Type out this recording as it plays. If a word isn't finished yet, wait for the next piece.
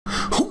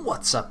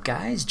What's up,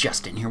 guys?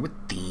 Justin here with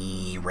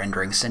the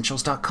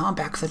RenderingEssentials.com,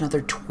 back with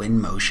another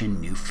Twinmotion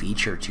new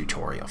feature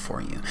tutorial for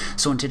you.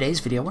 So in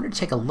today's video, I wanted to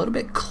take a little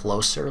bit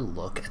closer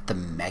look at the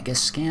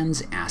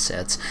Megascans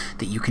assets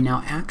that you can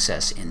now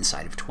access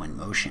inside of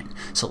Twinmotion.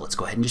 So let's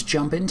go ahead and just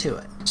jump into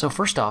it. So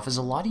first off, as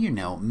a lot of you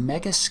know,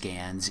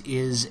 Megascans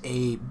is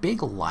a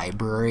big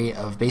library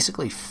of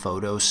basically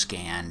photo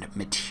scanned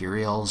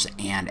materials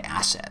and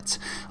assets.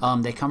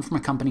 They come from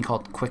a company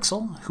called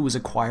Quixel, who was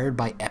acquired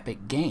by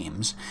Epic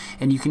Games,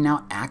 and you can now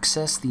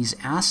access these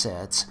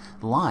assets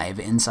live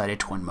inside of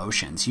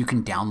Twinmotion. So you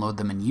can download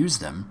them and use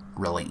them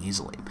really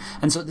easily.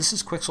 And so this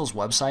is Quixel's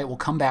website. We'll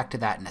come back to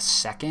that in a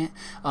second.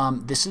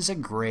 This is a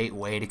great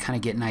way to kind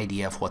of get an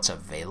idea of what's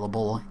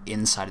available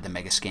inside of the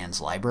Megascans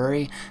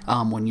library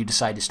when you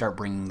decide to start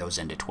bringing those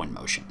into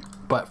Twinmotion.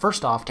 But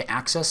first off, to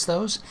access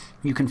those,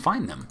 you can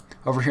find them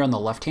over here on the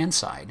left-hand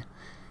side.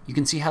 You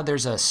can see how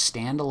there's a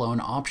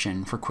standalone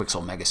option for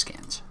Quixel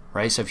Megascans.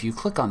 Right? So if you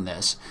click on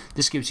this,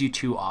 this gives you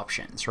two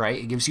options, right?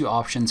 It gives you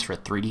options for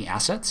 3D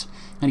assets,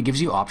 and it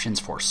gives you options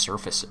for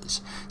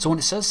surfaces. So when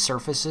it says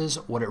surfaces,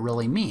 what it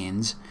really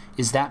means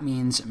is that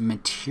means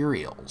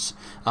materials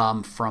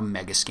from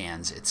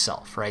Megascans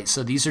itself, right?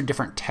 So these are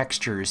different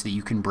textures that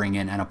you can bring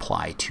in and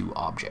apply to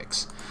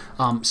objects.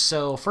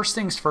 So first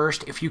things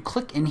first, if you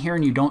click in here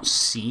and you don't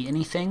see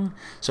anything,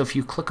 so if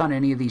you click on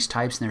any of these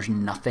types and there's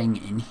nothing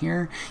in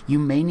here, you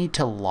may need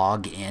to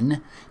log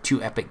in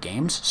to Epic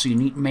Games. So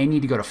you may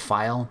need to go to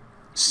File,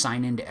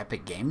 sign into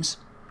Epic Games,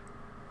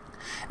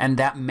 and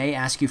that may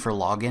ask you for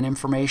login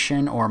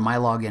information, or my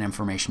login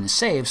information is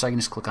saved, so I can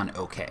just click on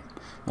OK.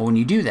 Well, when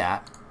you do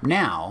that,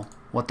 now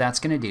what that's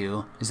going to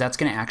do is that's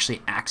going to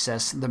actually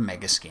access the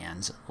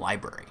Megascans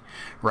library,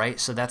 right?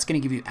 So that's going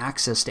to give you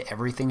access to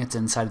everything that's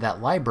inside of that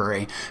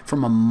library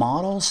from a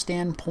model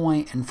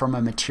standpoint and from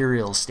a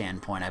materials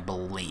standpoint, I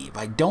believe.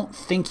 I don't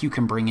think you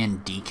can bring in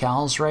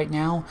decals right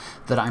now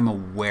that I'm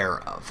aware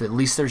of. At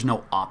least there's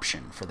no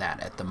option for that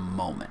at the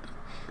moment.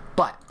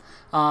 But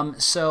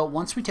so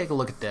once we take a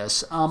look at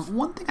this,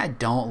 one thing I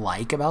don't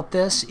like about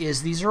this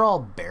is these are all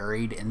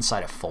buried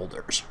inside of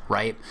folders,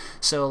 right?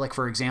 So like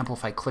for example,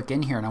 if I click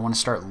in here and I want to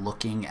start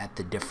looking at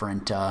the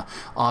different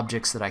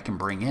objects that I can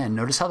bring in,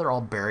 notice how they're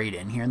all buried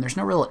in here and there's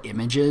no real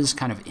images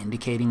kind of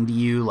indicating to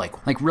you,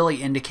 like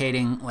really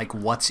indicating like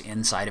what's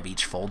inside of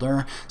each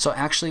folder. So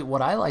actually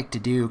what I like to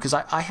do, because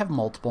I have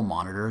multiple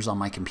monitors on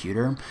my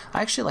computer,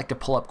 I actually like to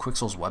pull up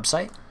Quixel's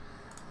website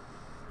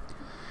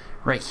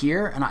right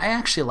here, and I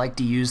actually like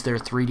to use their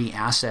 3D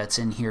assets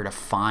in here to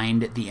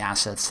find the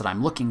assets that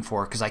I'm looking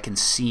for, because I can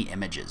see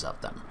images of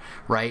them,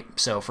 right?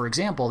 So for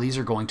example, these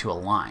are going to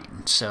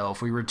align. So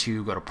if we were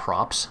to go to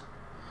props,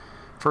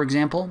 for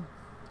example,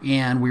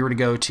 and we were to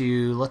go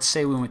to, let's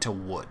say we went to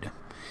wood,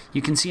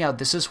 you can see how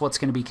this is what's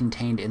going to be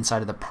contained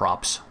inside of the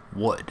props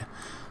wood.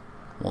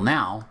 Well,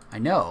 now I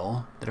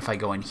know that if I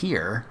go in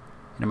here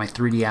into my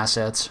 3D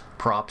assets,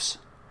 props,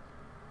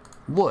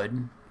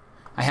 wood,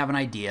 I have an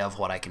idea of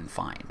what I can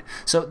find.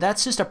 So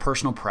that's just a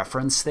personal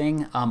preference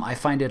thing. I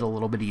find it a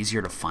little bit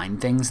easier to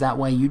find things that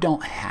way. You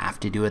don't have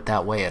to do it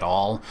that way at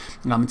all.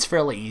 It's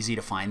fairly easy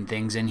to find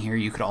things in here.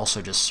 You could also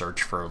just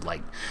search for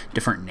like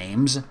different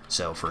names.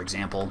 So for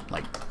example,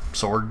 like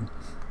sword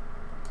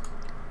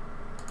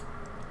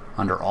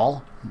under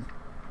all.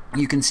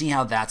 You can see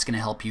how that's going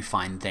to help you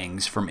find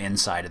things from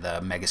inside of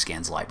the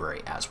Megascans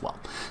library as well.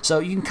 So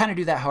you can kind of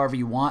do that however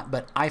you want,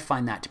 but I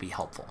find that to be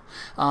helpful.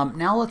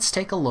 Now let's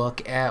take a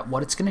look at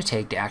what it's going to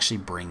take to actually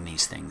bring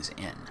these things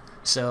in.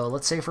 So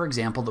let's say, for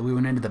example, that we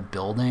went into the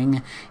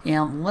building,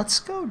 and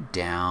let's go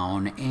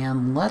down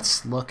and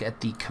let's look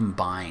at the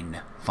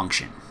combine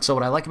function. So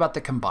what I like about the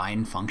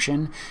combine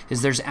function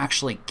is there's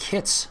actually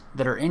kits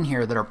that are in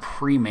here that are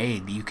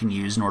pre-made that you can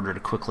use in order to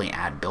quickly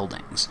add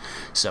buildings.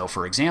 So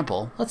for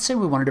example, let's say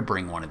we wanted to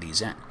bring one of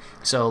these in.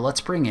 So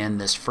let's bring in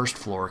this first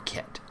floor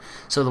kit.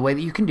 So the way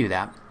that you can do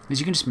that is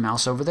you can just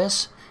mouse over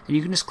this, and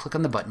you can just click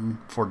on the button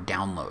for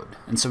download.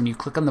 And so when you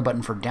click on the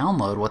button for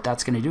download, what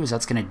that's going to do is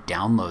that's going to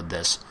download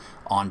this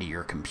onto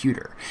your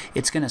computer.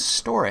 It's going to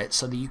store it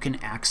so that you can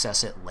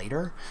access it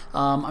later.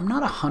 I'm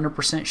not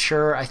 100%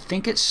 sure. I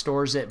think it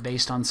stores it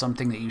based on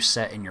something that you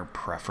set in your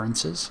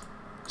preferences.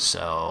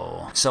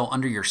 So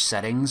under your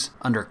settings,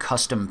 under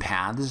custom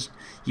paths,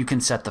 you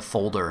can set the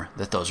folder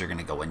that those are going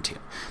to go into.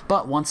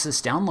 But once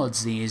this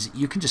downloads these,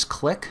 you can just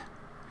click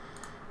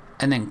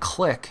and then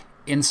click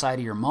inside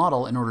of your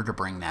model in order to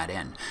bring that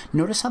in.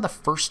 Notice how the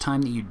first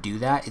time that you do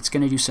that, it's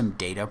going to do some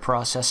data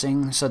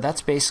processing. So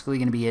that's basically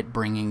going to be it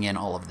bringing in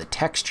all of the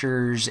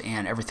textures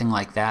and everything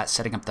like that,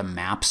 setting up the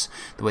maps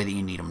the way that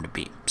you need them to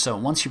be. So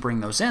once you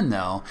bring those in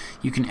though,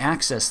 you can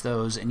access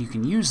those and you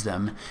can use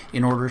them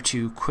in order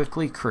to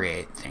quickly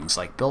create things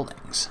like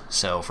buildings.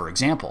 So for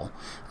example,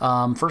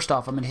 first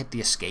off, I'm going to hit the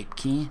escape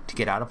key to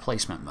get out of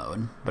placement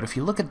mode. But if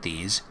you look at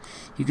these,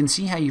 you can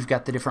see how you've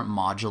got the different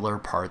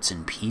modular parts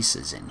and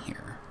pieces in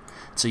here.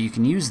 So you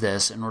can use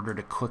this in order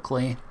to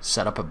quickly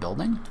set up a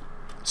building.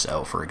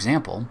 So for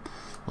example,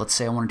 let's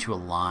say I wanted to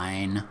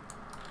align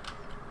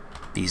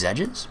these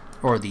edges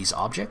or these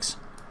objects.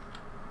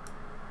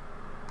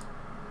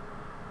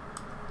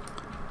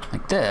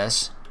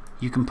 this,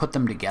 you can put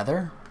them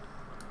together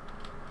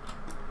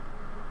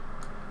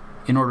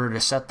in order to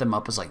set them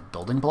up as like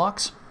building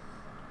blocks.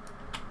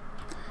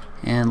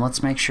 And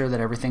let's make sure that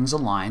everything's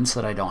aligned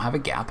so that I don't have a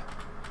gap.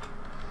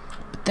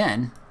 But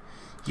then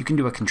you can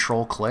do a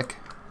control click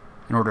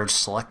in order to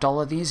select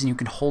all of these, and you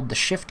can hold the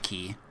shift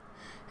key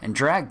and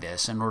drag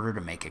this in order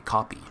to make a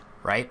copy,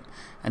 right?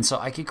 And so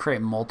I could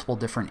create multiple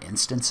different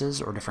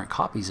instances or different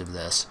copies of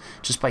this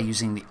just by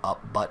using the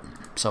up button.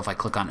 So if I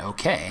click on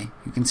OK,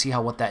 you can see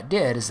how what that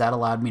did is that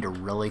allowed me to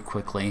really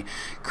quickly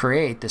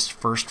create this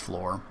first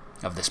floor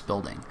of this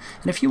building.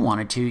 And if you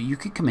wanted to, you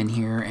could come in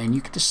here and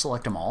you could just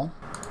select them all.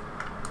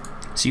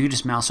 So you could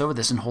just mouse over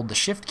this and hold the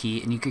shift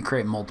key, and you could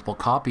create multiple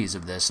copies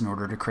of this in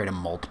order to create a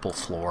multiple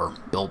floor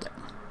building.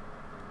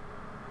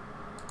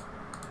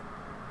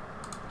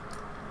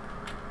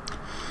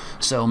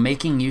 So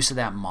making use of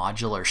that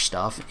modular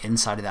stuff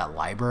inside of that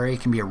library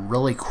can be a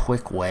really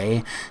quick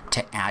way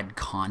to add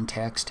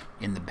context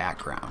in the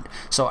background.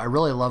 So I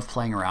really love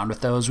playing around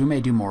with those. We may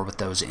do more with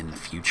those in the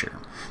future.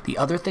 The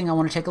other thing I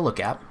want to take a look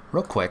at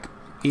real quick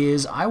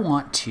is I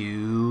want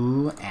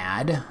to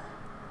add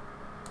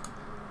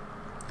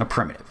a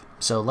primitive.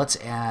 So let's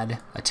add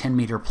a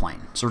 10-meter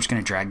plane. So we're just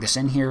going to drag this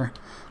in here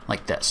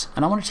like this.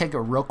 And I want to take a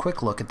real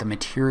quick look at the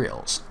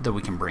materials that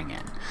we can bring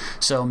in.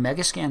 So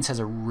Megascans has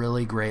a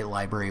really great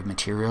library of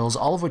materials,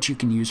 all of which you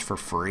can use for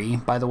free,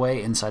 by the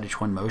way, inside of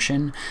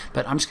Twinmotion.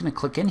 But I'm just going to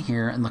click in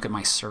here and look at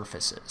my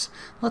surfaces.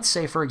 Let's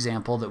say, for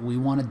example, that we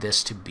wanted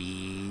this to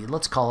be,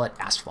 let's call it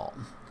asphalt.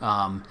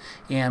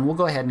 And we'll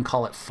go ahead and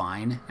call it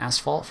fine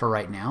asphalt for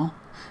right now.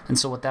 And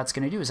so what that's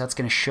going to do is that's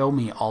going to show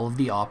me all of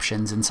the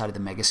options inside of the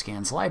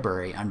Megascans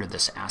library under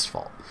this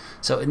asphalt.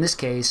 So in this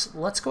case,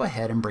 let's go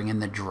ahead and bring in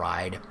the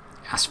dried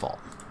asphalt.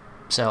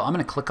 So I'm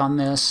going to click on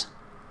this,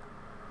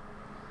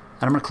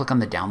 and I'm going to click on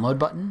the download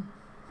button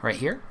right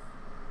here.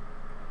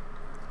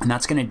 And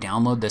that's going to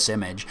download this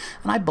image.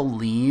 And I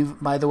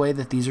believe, by the way,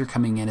 that these are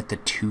coming in at the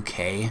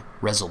 2K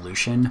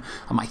resolution.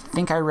 I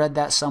think I read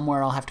that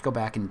somewhere. I'll have to go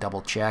back and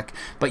double check.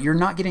 But you're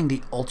not getting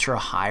the ultra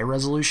high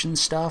resolution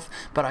stuff.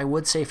 But I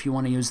would say if you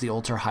want to use the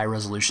ultra high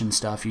resolution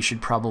stuff, you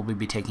should probably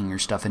be taking your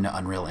stuff into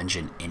Unreal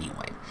Engine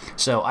anyway.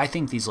 So I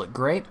think these look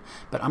great,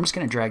 but I'm just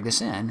going to drag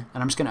this in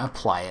and I'm just going to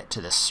apply it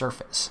to this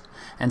surface.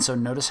 And so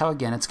notice how,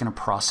 again, it's going to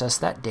process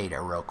that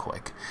data real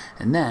quick.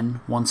 And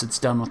then once it's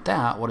done with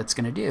that, what it's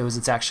going to do is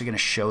it's actually going to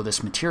show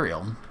this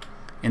material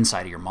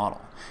inside of your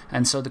model.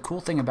 And so the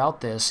cool thing about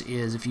this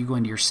is if you go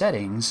into your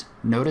settings,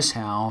 notice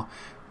how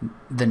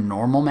the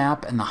normal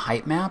map and the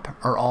height map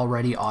are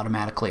already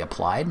automatically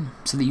applied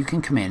so that you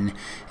can come in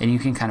and you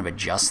can kind of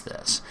adjust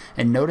this.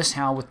 And notice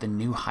how with the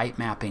new height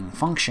mapping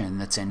function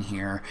that's in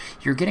here,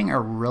 you're getting a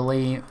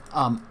really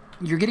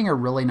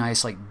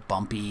nice like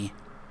bumpy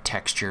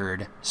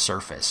textured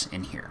surface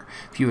in here.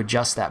 If you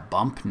adjust that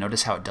bump,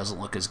 notice how it doesn't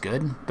look as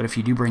good, but if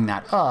you do bring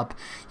that up,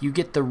 you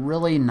get the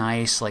really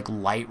nice like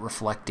light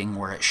reflecting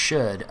where it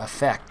should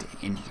effect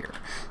in here.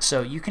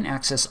 So you can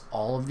access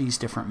all of these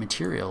different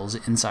materials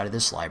inside of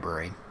this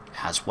library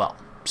as well.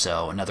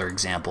 So another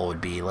example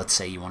would be, let's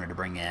say you wanted to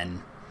bring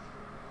in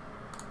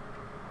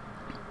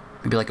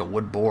maybe like a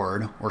wood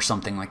board or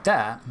something like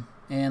that,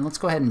 and let's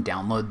go ahead and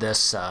download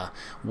this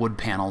wood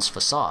panels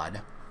facade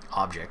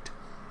object.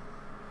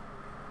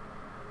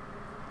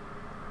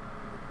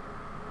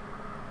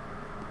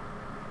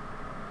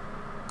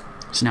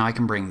 So now I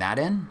can bring that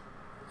in,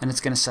 and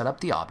it's going to set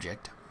up the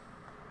object.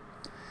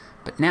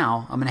 But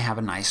now I'm going to have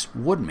a nice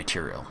wood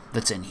material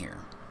that's in here.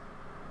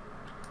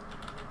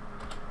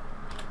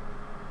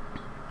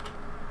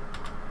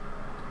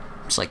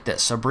 Just like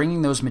this. So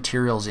bringing those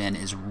materials in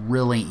is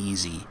really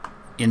easy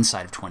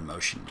inside of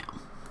Twinmotion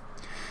now.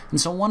 And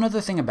so one other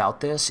thing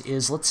about this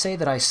is, let's say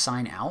that I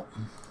sign out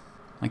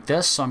like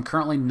this. So I'm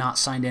currently not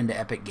signed into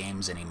Epic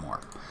Games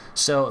anymore.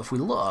 So if we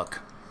look,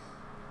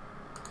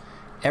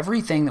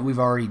 everything that we've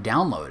already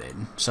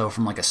downloaded, so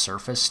from like a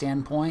surface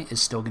standpoint, is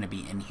still going to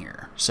be in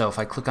here. So if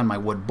I click on my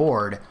wood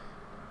board,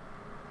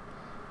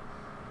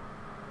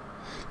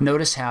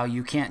 notice how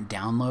you can't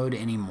download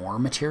any more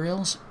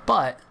materials,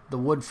 but the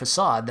wood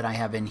facade that I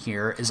have in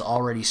here is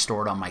already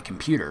stored on my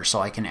computer, so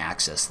I can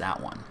access that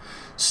one.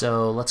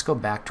 So let's go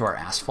back to our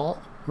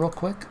asphalt real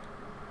quick.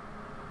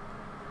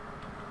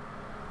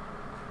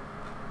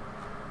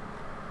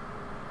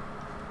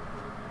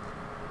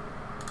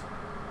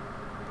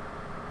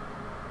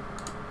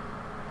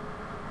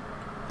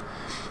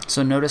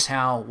 So notice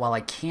how while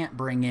I can't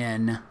bring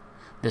in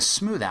the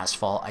smooth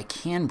asphalt, I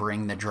can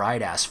bring the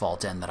dried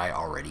asphalt in that I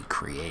already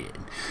created.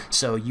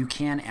 So you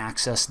can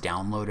access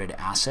downloaded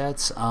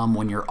assets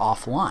when you're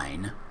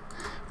offline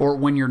or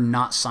when you're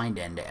not signed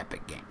into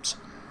Epic Games.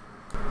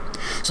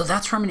 So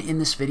that's where I'm going to end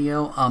this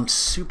video. I'm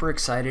super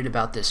excited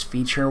about this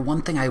feature.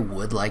 One thing I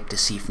would like to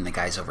see from the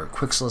guys over at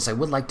Quixel is I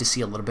would like to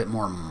see a little bit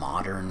more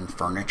modern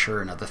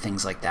furniture and other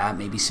things like that,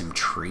 maybe some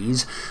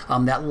trees.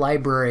 That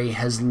library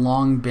has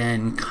long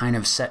been kind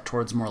of set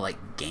towards more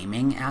like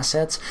gaming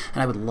assets,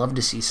 and I would love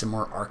to see some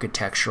more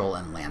architectural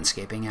and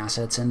landscaping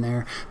assets in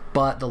there.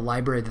 But the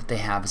library that they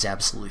have is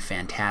absolutely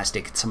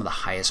fantastic. It's some of the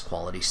highest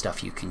quality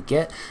stuff you can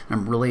get, and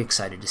I'm really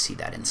excited to see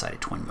that inside of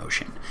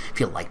Twinmotion. If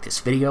you like this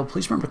video,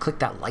 please remember to click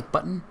that like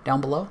button down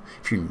below.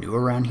 If you're new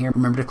around here,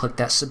 remember to click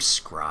that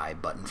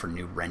subscribe button for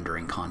new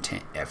rendering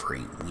content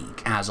every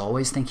week. As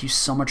always, thank you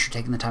so much for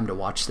taking the time to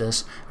watch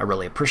this. I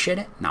really appreciate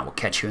it, and I will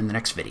catch you in the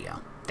next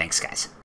video. Thanks, guys.